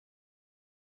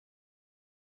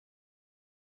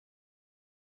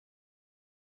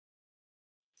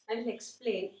and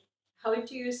explain how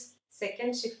to use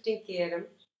second shifting theorem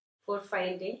for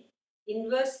finding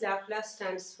inverse Laplace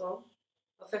transform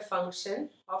of a function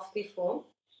of the form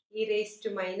e raised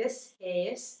to minus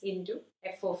as into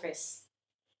f of s.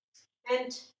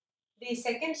 And the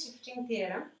second shifting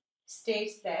theorem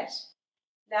states that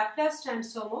Laplace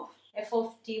transform of f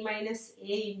of t minus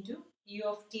a into u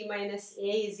of t minus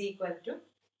a is equal to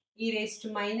e raised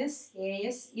to minus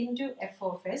as into f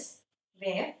of s,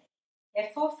 where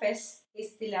f of s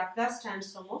is the Laplace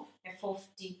transform of f of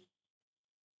t.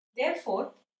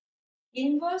 Therefore,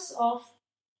 inverse of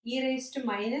e raised to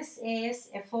minus as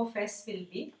f of s will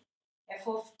be f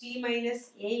of t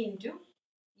minus a into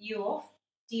u of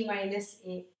t minus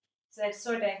a. So that's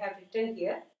what I have written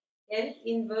here. L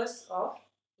inverse of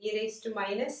e raised to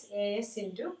minus as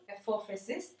into f of s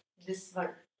is this one.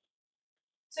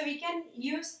 So we can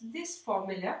use this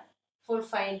formula for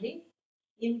finding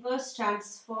inverse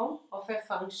transform of a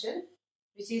function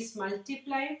which is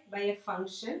multiplied by a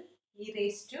function e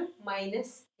raised to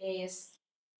minus as.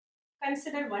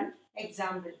 Consider one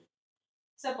example.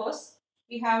 Suppose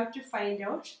we have to find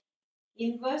out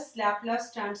inverse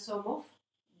Laplace transform of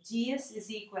gs is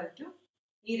equal to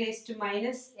e raised to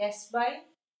minus s by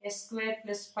s square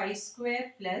plus pi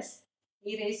square plus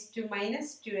e raised to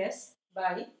minus 2s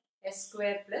by s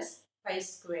square plus pi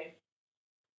square.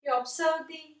 You observe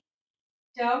the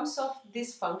terms of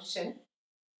this function.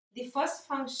 The first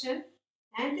function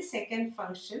and the second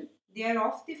function, they are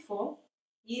of the form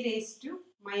e raised to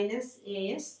minus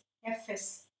as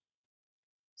fs.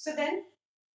 So then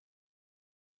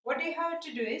what you have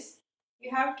to do is you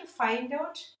have to find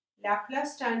out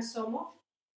Laplace transform of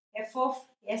f of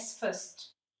s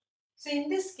first. So in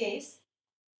this case,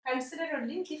 consider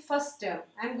only the first term.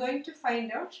 I am going to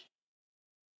find out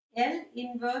L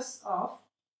inverse of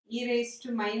e raised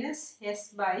to minus s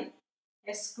by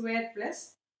s square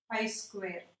plus pi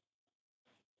square.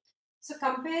 So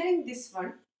comparing this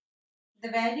one, the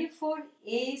value for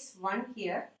a is 1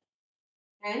 here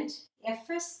and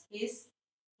fs is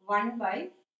 1 by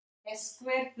s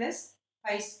square plus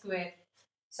pi square.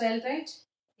 So I'll write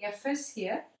fs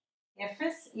here.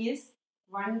 Fs is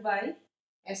 1 by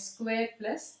s square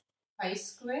plus pi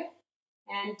square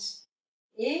and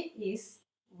a is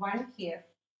 1 here.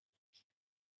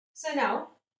 So now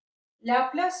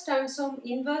Laplace transform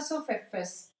inverse of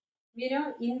fs. We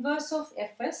know inverse of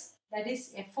fs, that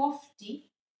is f of t.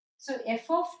 So f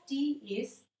of t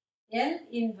is L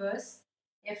inverse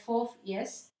f of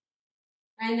s,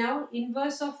 and now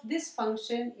inverse of this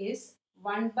function is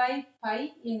 1 by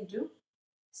pi into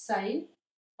sine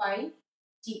pi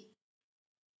t.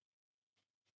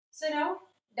 So now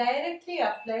directly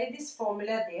apply this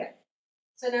formula there.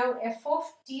 So now f of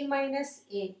t minus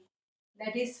a,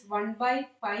 that is 1 by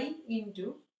pi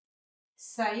into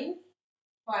sine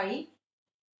pi.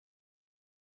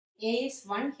 A is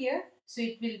 1 here, so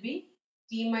it will be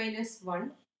t minus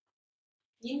 1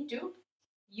 into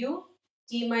u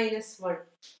t minus 1.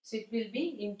 So it will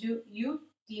be into u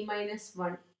t minus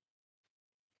 1.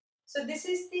 So this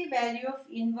is the value of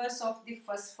inverse of the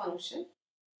first function.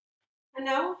 And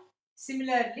now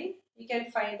similarly we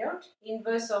can find out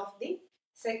inverse of the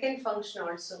second function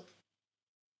also.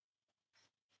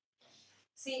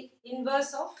 See,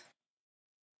 inverse of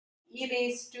e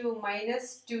raised to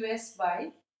minus 2s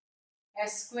by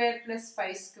s square plus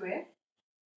pi square.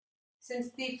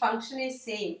 Since the function is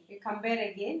same, we compare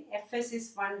again. Fs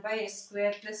is 1 by s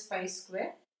square plus pi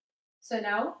square. So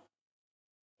now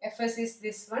Fs is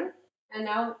this one, and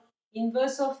now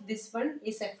inverse of this one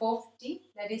is f of t,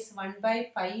 that is 1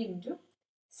 by pi into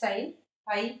sine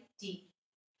pi t.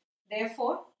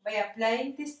 Therefore, by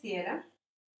applying this theorem,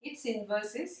 its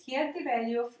inverse is, here the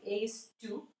value of a is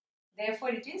 2. Therefore,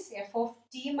 it is f of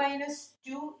t minus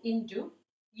 2 into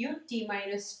u t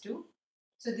minus 2.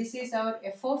 So this is our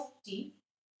f of t.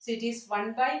 So it is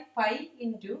 1 by pi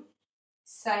into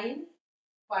sine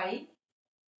pi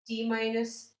t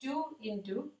minus 2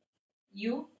 into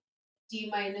u t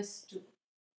minus 2.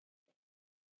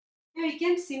 Now we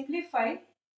can simplify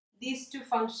these two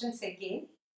functions again.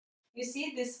 You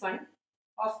see this one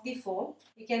of the form,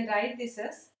 we can write this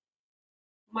as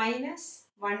minus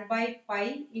 1 by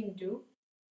pi into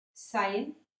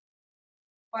sine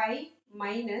pi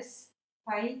minus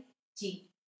pi t.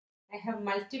 I have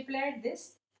multiplied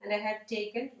this and I have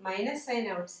taken minus sign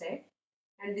outside,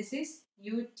 and this is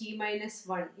ut minus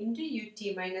 1 into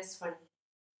ut minus 1.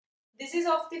 This is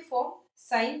of the form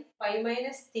sine pi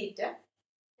minus theta,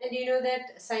 and you know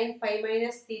that sine pi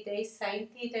minus theta is sine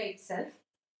theta itself.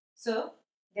 So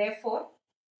therefore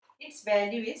its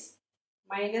value is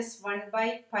minus 1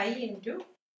 by pi into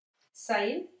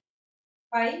sine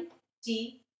pi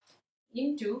t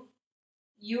into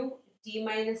ut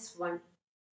minus 1.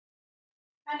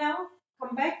 And now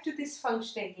come back to this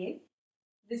function again.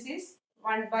 This is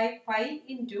 1 by pi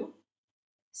into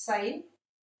sine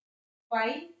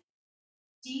pi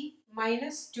t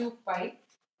minus 2 pi.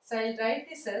 So I'll write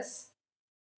this as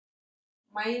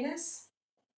minus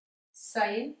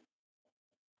sine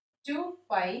 2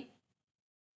 pi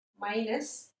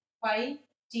minus pi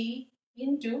t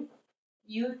into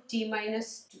ut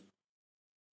minus 2.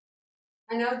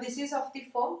 And now this is of the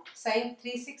form sine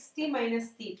 360 minus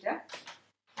theta,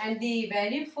 and the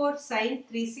value for sine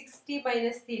 360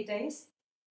 minus theta is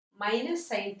minus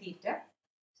sine theta.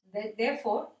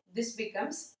 Therefore, this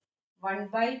becomes 1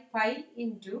 by pi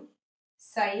into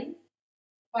sine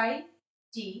pi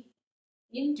t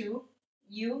into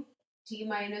ut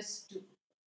minus 2.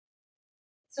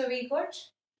 So we got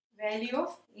value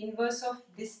of inverse of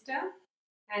this term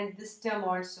and this term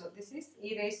also. This is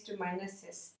e raised to minus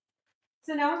s.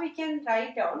 So now we can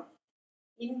write down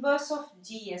inverse of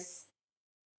gs.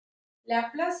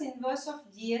 Laplace inverse of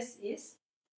gs is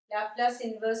Laplace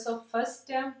inverse of first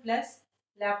term plus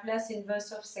Laplace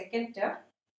inverse of second term.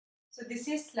 So this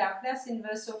is Laplace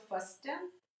inverse of first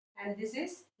term and this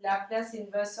is Laplace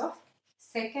inverse of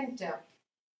second term.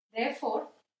 Therefore,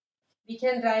 we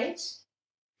can write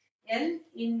L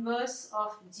inverse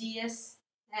of gs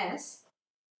as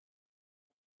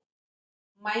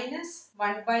minus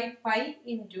 1 by pi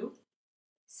into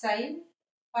sine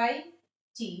pi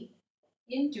t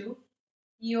into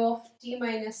u of t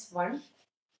minus 1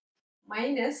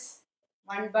 minus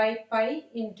 1 by pi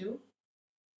into,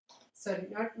 sorry,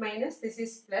 not minus, this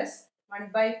is plus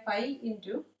 1 by pi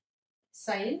into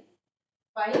sine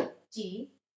pi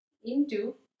t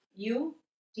into u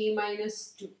t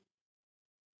minus 2.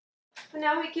 So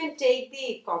now we can take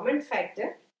the common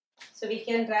factor. So we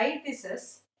can write this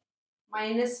as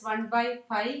minus 1 by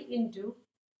pi into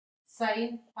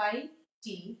sine pi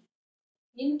t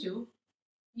into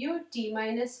u t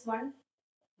minus 1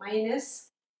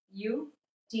 minus u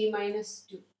t minus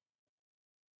 2.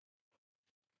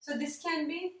 So this can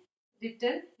be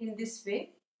written in this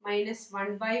way, minus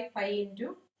 1 by pi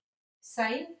into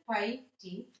sine pi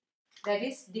t, that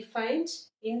is defined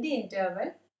in the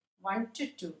interval 1 to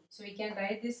 2. So we can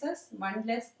write this as 1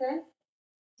 less than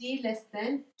t less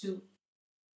than 2.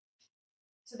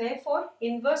 So therefore,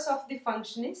 inverse of the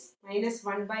function is minus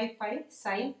 1 by pi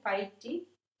sine pi t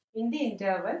in the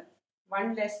interval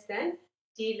 1 less than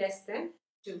t less than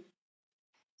 2.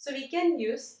 So we can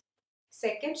use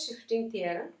second shifting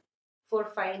theorem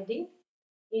for finding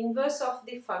inverse of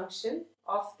the function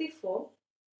of the form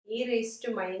e raised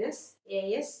to minus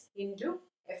as into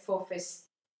f of s.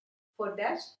 For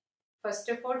that, first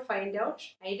of all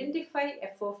identify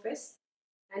f of s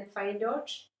and find out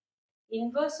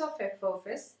inverse of f of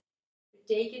s.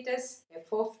 Take it as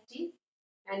f of t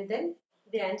and then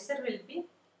the answer will be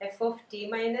f of t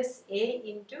minus a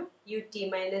into ut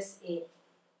minus a.